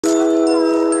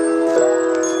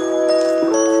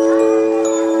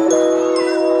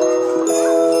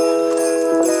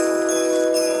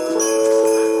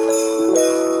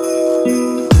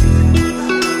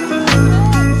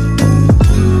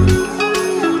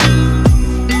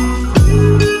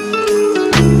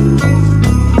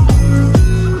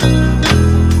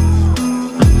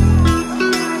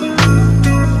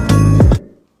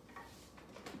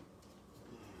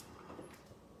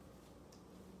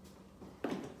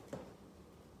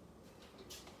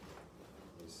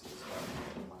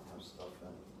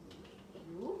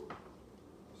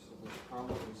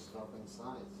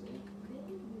inside, see?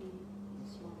 Really?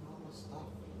 That's my mama's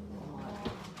stuff.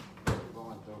 I'm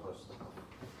going through her stuff.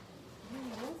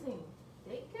 Using.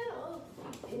 Take care of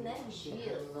She energias.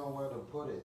 didn't know where to put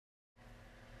it.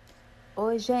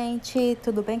 Oi, gente,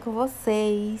 tudo bem com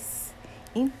vocês?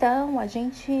 Então, a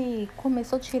gente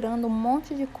começou tirando um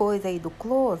monte de coisa aí do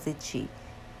closet.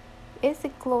 Esse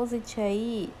closet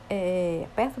aí é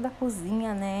perto da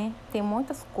cozinha, né? Tem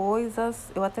muitas coisas.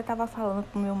 Eu até tava falando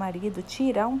pro meu marido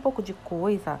tirar um pouco de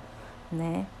coisa,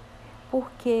 né?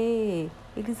 Porque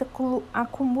eles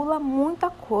acumulam muita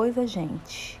coisa,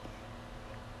 gente.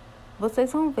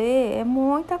 Vocês vão ver, é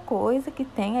muita coisa que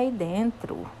tem aí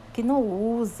dentro, que não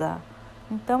usa.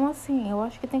 Então, assim, eu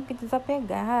acho que tem que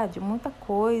desapegar de muita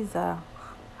coisa,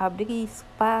 abrir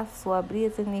espaço, abrir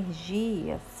as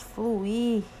energias,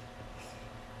 fluir,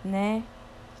 né?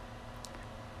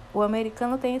 O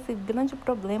americano tem esse grande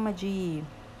problema de,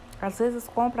 às vezes,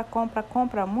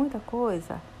 compra muita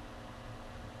coisa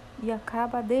e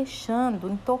acaba deixando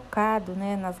intocado,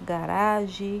 né? Nas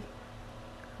garagens,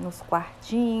 nos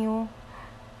quartinhos.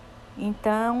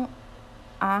 Então,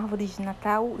 a árvore de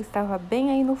Natal estava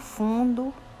bem aí no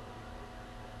fundo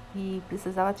e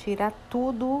precisava tirar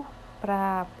tudo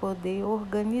para poder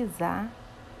organizar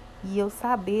e eu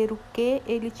saber o que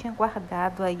ele tinha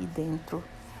guardado aí dentro.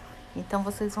 Então,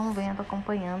 vocês vão vendo,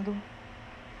 acompanhando,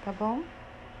 tá bom?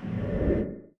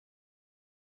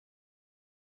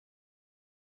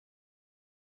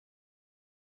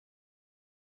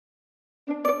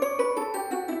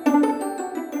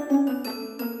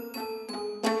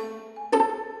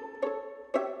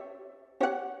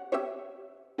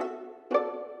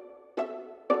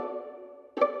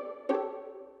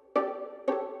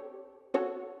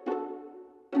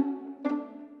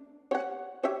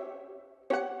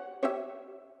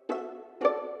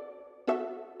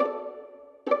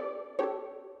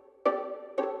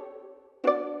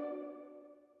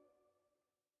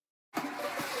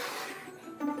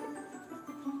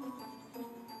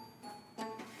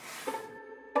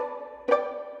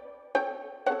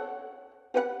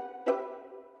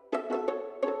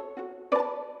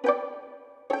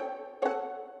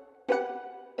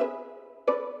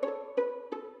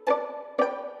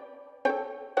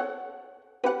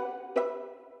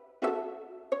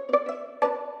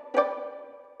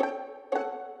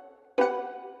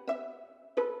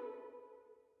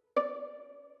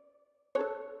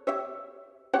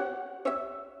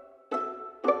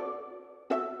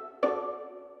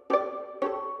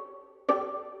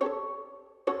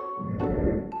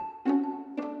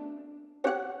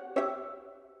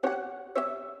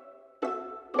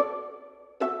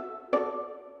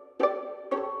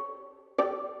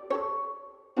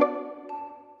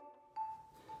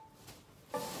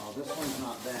 Oh, this one's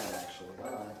not bad, actually. All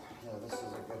right. Yeah, this is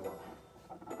a good one.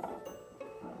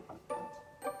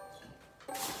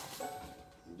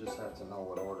 You just have to know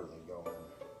what order they go in.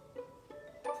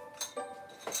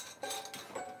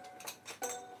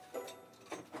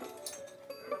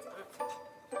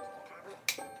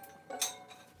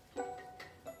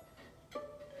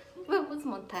 Vamos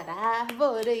montar a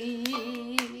árvore.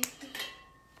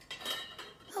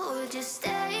 Would you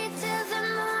stay till the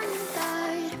morning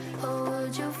light? Or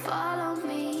would you follow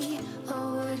me?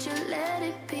 Or would you let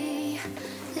it be?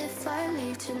 If I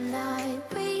leave tonight,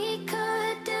 we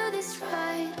could do this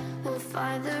right. We'll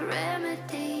find the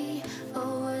remedy.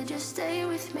 Or would you stay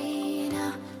with me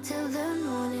now till the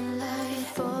morning light?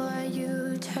 Before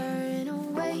you turn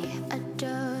away, I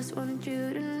just want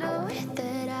you to know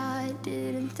that I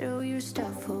didn't throw your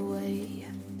stuff away.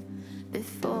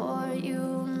 Before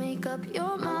you make up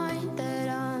your mind that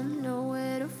I'm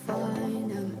nowhere to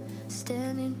find, I'm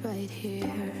standing right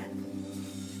here.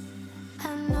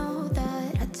 I know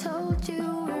that I told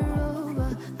you we're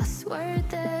over. I swear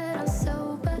that I'm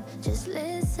sober. Just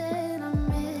listen, I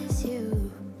miss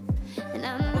you. And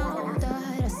I know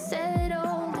that I said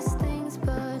all these things,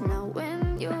 but now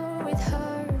when you're with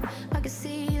her, I can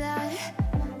see that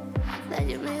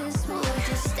you miss me. Would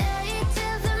you stay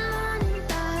till the morning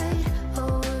light?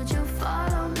 Or would you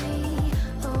follow me?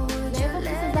 Or would you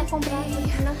let it be?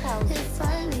 If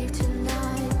I leave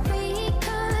tonight, we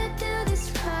could do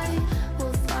this right.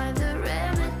 We'll find the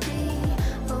remedy.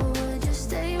 Or would you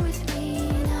stay with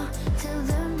me now till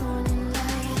the morning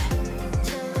light?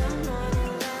 Till the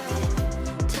morning light.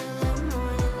 Till the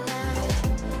morning light.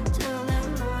 Till the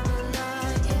morning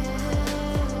light, yeah.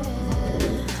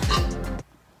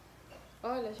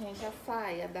 Olha, gente, a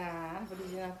saia da árvore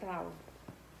de Natal.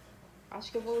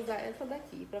 Acho que eu vou usar essa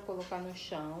daqui para colocar no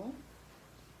chão.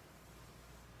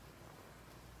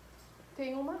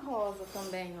 Tem uma rosa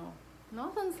também, ó.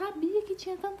 Nossa, eu não sabia que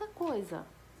tinha tanta coisa.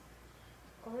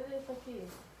 Olha isso aqui.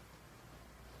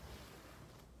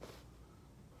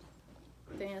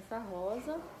 Tem essa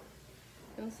rosa.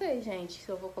 Eu não sei, gente, se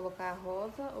eu vou colocar a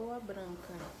rosa ou a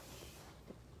branca.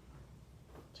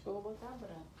 Acho que eu vou botar a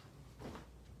branca.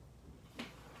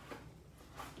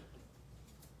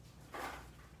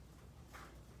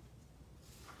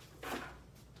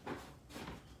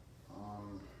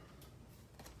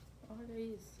 Olha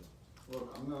isso.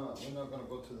 Look, we're not gonna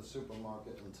go to the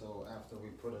supermarket until after we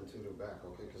put Tudo back,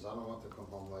 okay? Because I don't want to come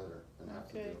home later and have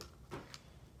to do.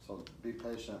 So be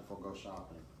patient for go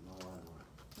shopping. No anyway.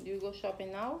 You go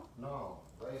shopping now? No,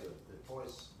 later. They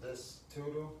put this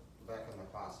Tudo back in the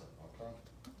closet, okay?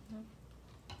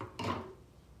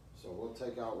 So we'll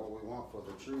take out what we want for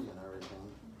the tree and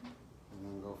everything, and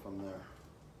then go from there.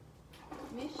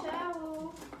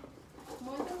 Michel,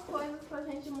 muitas coisas pra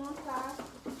gente montar.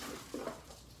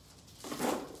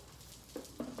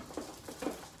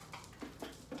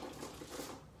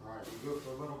 Alright, you good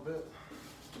for a little bit?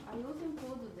 Aí usem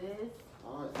tudo desse.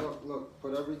 Alright, look,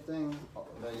 put everything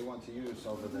that you want to use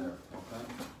over there, okay?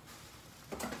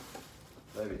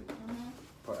 Baby,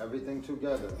 put everything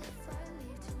together.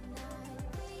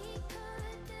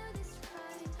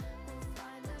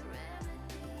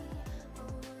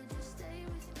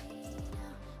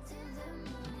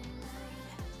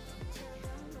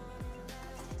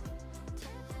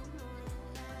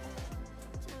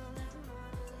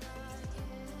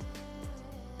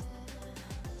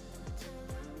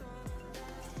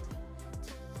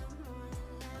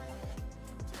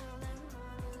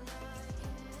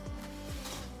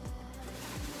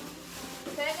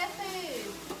 Pega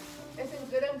esses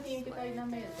grampinhos que tá aí na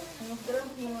mesa. Tem uns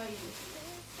grampinhos aí.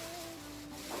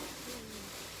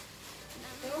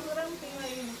 Tem uns grampinhos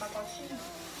aí no pacotinho.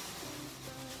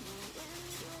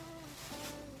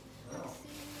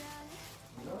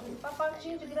 Um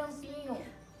pacotinho de grampinho.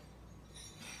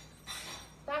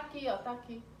 Tá aqui, ó. Tá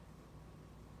aqui.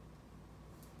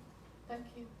 Tá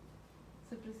aqui.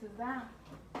 Se precisar...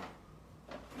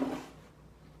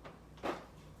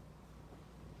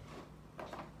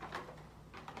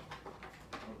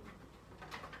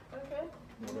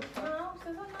 Não,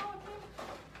 precisa não aqui.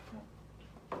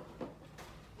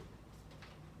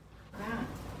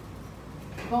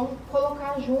 Vamos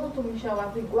colocar junto, Michel,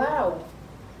 as igual,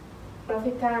 pra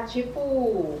ficar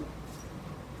tipo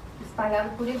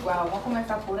espalhado por igual. Vamos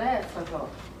começar por essas, ó.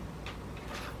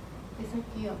 Esse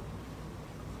aqui, ó.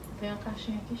 Tem uma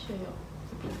caixinha aqui cheia, ó.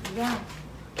 Se precisar,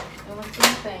 ela aqui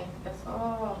não tem. É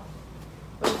só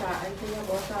colocar. Aí você já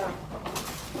bota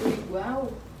por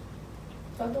igual.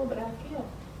 Só dobrar aqui, ó.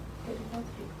 Ele não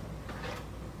fica.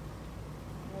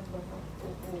 Vamos botar um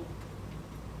pouco.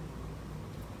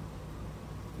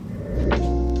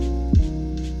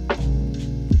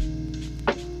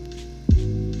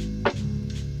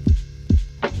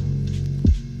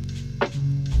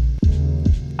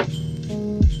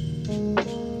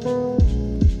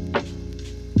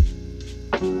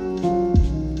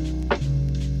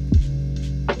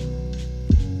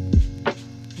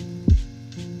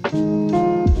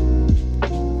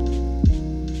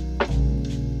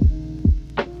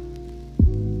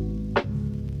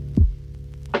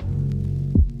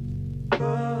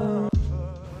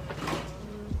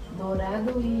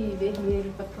 E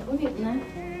vermelho pra ficar bonito, né?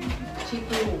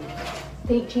 Tipo,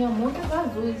 tinha muitas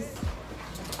azuis.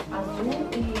 Azul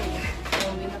e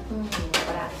combina com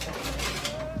prata.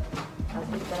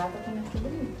 Azul e prata também fica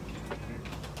bonito.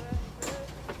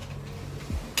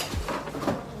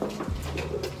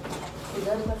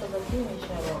 Cuidado com essas aqui,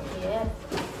 Michel, ó. Que é,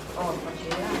 ó, pra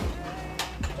tirar.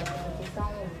 Essas aqui são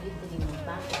vidrinhos,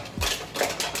 tá?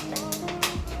 Essas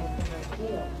aqui,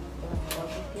 ó, elas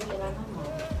podem quebrar na mão.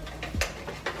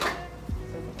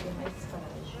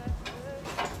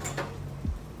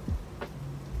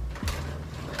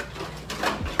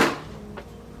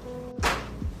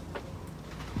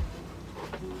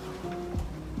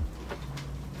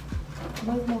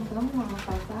 Nós montamos no ano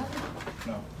passado?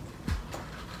 Não.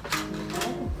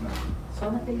 Não.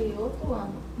 Só naquele outro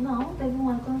ano? Não, teve um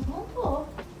ano que nós montou.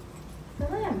 Você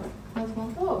lembra? Nós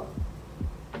montou?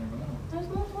 Não. Nós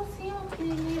montou assim, um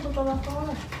pequenininho, botou lá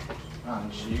fora. Ah,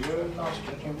 antiga, não, acho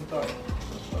que já tinha Vitória.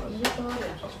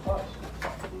 Vitória. Só as fotos.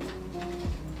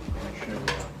 Como chegou?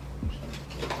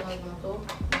 Nós montou?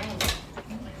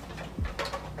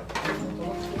 Montou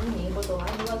um pequenininho, botou lá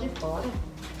do lado de fora.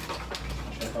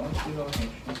 Acho que é tão antiga lá,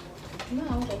 gente.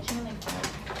 Não, já tinha lá em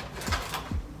casa.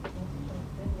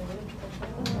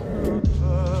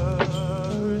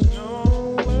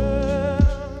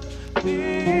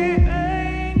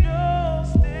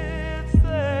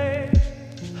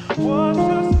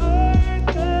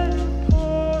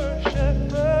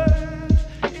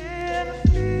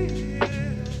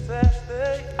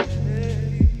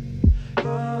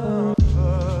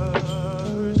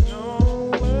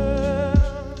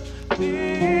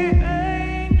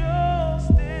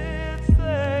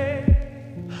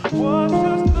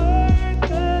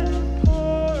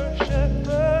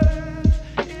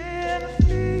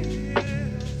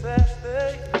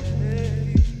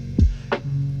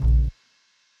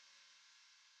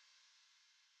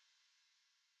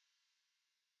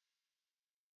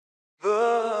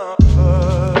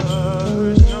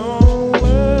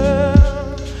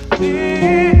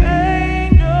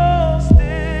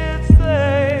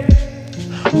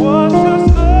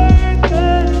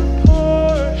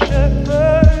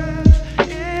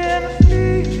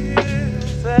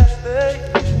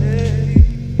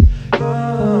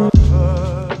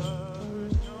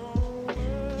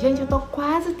 Gente, eu tô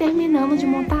quase terminando de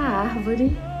montar a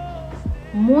árvore.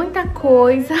 Muita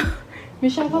coisa.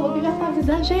 Michel falou que já tava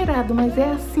exagerado, mas é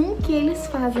assim que eles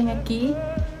fazem aqui.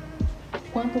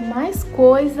 Quanto mais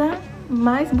coisa,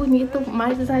 mais bonito,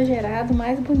 mais exagerado,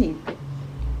 mais bonito.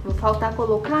 Vou faltar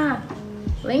colocar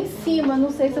lá em cima,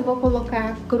 não sei se eu vou colocar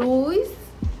a cruz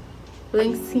lá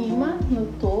em cima, no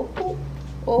topo,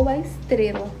 ou a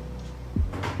estrela.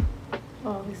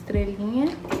 Ó, estrelinha.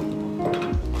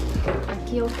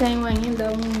 Aqui eu tenho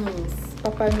ainda uns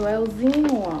Papai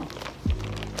Noelzinho, ó.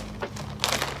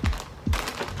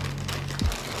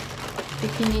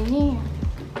 Pequenininho.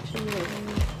 Deixa eu ver.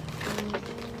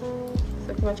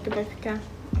 Isso aqui eu acho que vai ficar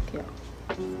aqui, ó.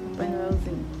 Papai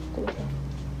Noelzinho. Vou colocar.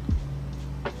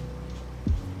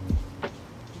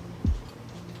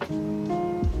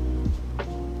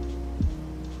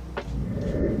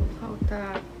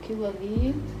 Falta aquilo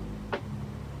ali.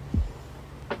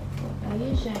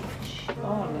 Aí, gente,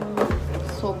 olha,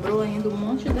 sobrou ainda um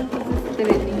monte dessas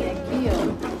estrelinhas aqui, ó.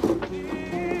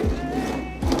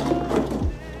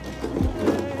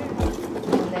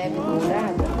 De neve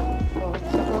dourada. Ó,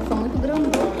 só que elas são muito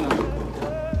grandonas.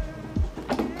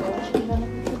 Eu acho que já não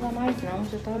precisa mais não,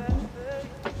 já tá bom.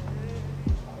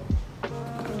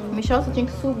 Michel, você tinha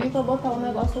que subir pra botar o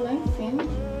negócio lá em cima.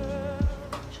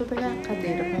 Deixa eu pegar a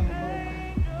cadeira pra colocar.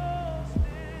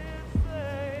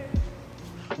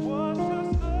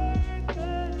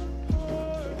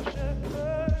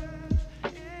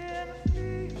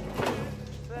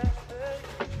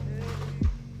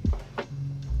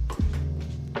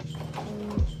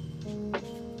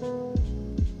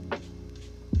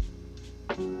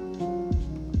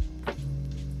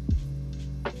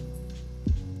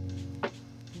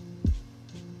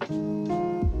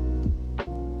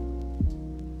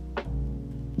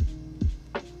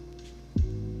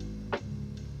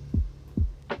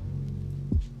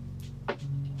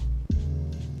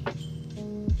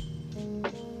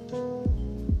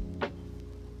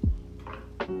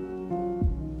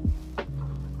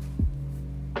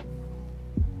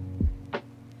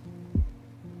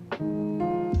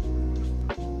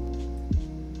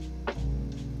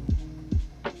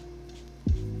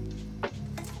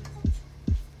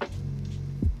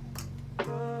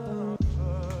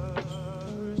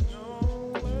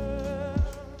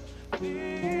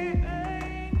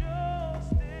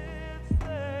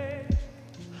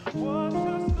 What?